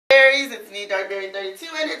Berries, it's me, Darkberry32,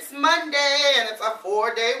 and it's Monday, and it's a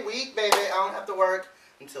 4-day week, baby. I don't have to work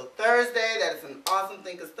until Thursday. That is an awesome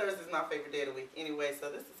thing, because Thursday is my favorite day of the week anyway,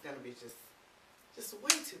 so this is going to be just way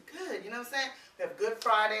too good, you know what I'm saying? We have Good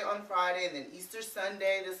Friday on Friday, and then Easter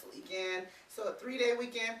Sunday this weekend, so a 3-day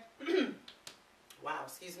weekend. Wow,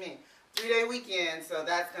 excuse me. 3-day weekend, so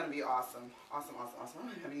that's going to be awesome. Awesome. I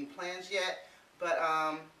don't have any plans yet, but,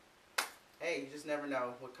 hey, you just never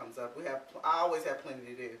know what comes up. I always have plenty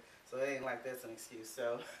to do, so it ain't like that's an excuse.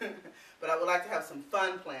 So, but I would like to have some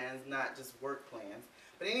fun plans, not just work plans.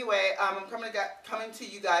 But anyway, I'm coming to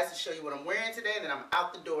you guys to show you what I'm wearing today. Then I'm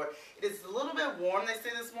out the door. It is a little bit warm, they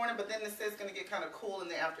say this morning, but then it says it's going to get kind of cool in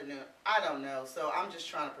the afternoon. I don't know, so I'm just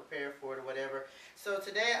trying to prepare for it or whatever. So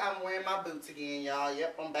today I'm wearing my boots again, y'all.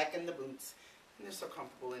 Yep, I'm back in the boots. And they're so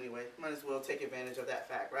comfortable anyway. Might as well take advantage of that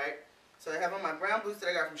fact, right? So I have on my brown boots that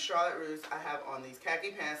I got from Charlotte Russe. I have on these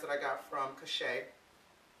khaki pants that I got from Cachet.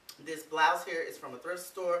 This blouse here is from a thrift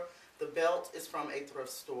store. The belt is from a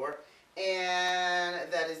thrift store. And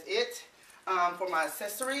that is it. For my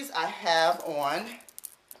accessories, I have on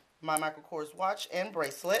my Michael Kors watch and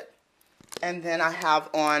bracelet. And then I have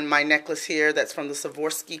on my necklace here that's from the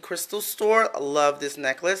Swarovski Crystal store. I love this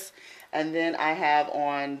necklace. And then I have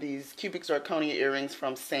on these cubic zirconia earrings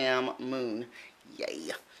from Sam Moon.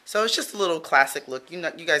 Yay. So it's just a little classic look. You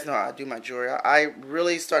guys know how I do my jewelry. I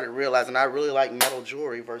really started realizing I really like metal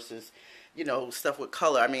jewelry versus, you know, stuff with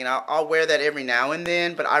color. I mean, I'll wear that every now and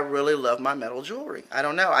then, but I really love my metal jewelry. I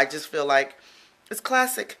don't know. I just feel like it's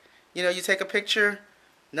classic. You know, you take a picture,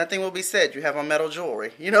 nothing will be said. You have on metal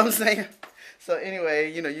jewelry. You know what I'm saying? So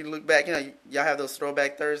anyway, you know, you look back, you know, y'all have those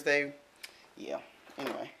Throwback Thursday. Yeah.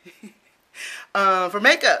 Anyway. For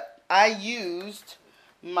makeup, I used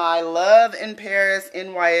my Love in Paris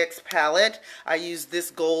NYX palette. I used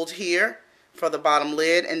this gold here for the bottom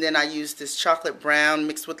lid, and then I used this chocolate brown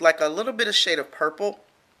mixed with like a little bit of shade of purple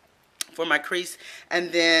for my crease.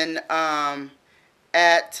 And then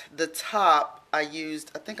at the top I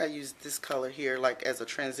think I used this color here like as a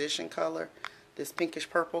transition color, this pinkish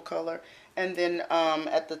purple color. And then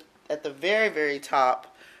at the very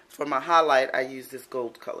top for my highlight I used this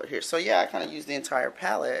gold color here. So yeah, I kind of used the entire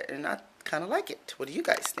palette, and I kind of like it. What do you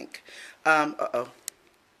guys think? Oh,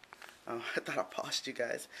 I thought I paused you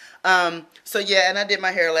guys. So yeah, and I did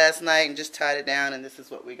my hair last night and just tied it down, and this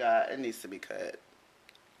is what we got. It needs to be cut.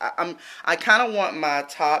 I kind of want my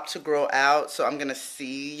top to grow out, so I'm gonna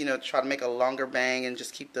see, you know, try to make a longer bang and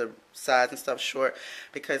just keep the sides and stuff short,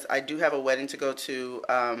 because I do have a wedding to go to.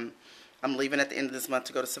 I'm leaving at the end of this month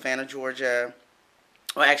to go to Savannah, Georgia.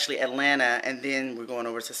 Well, actually Atlanta, and then we're going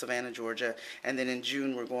over to Savannah, Georgia, and then in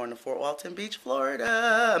June we're going to Fort Walton Beach,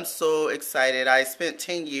 Florida. I'm so excited. I spent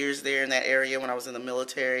 10 years there in that area when I was in the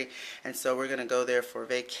military, and so we're going to go there for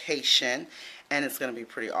vacation, and it's going to be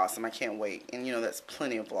pretty awesome. I can't wait, and you know, that's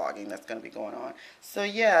plenty of vlogging that's going to be going on. So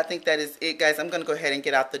yeah, I think that is it, guys. I'm going to go ahead and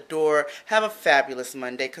get out the door. Have a fabulous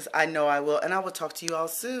Monday, because I know I will, and I will talk to you all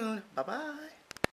soon. Bye-bye.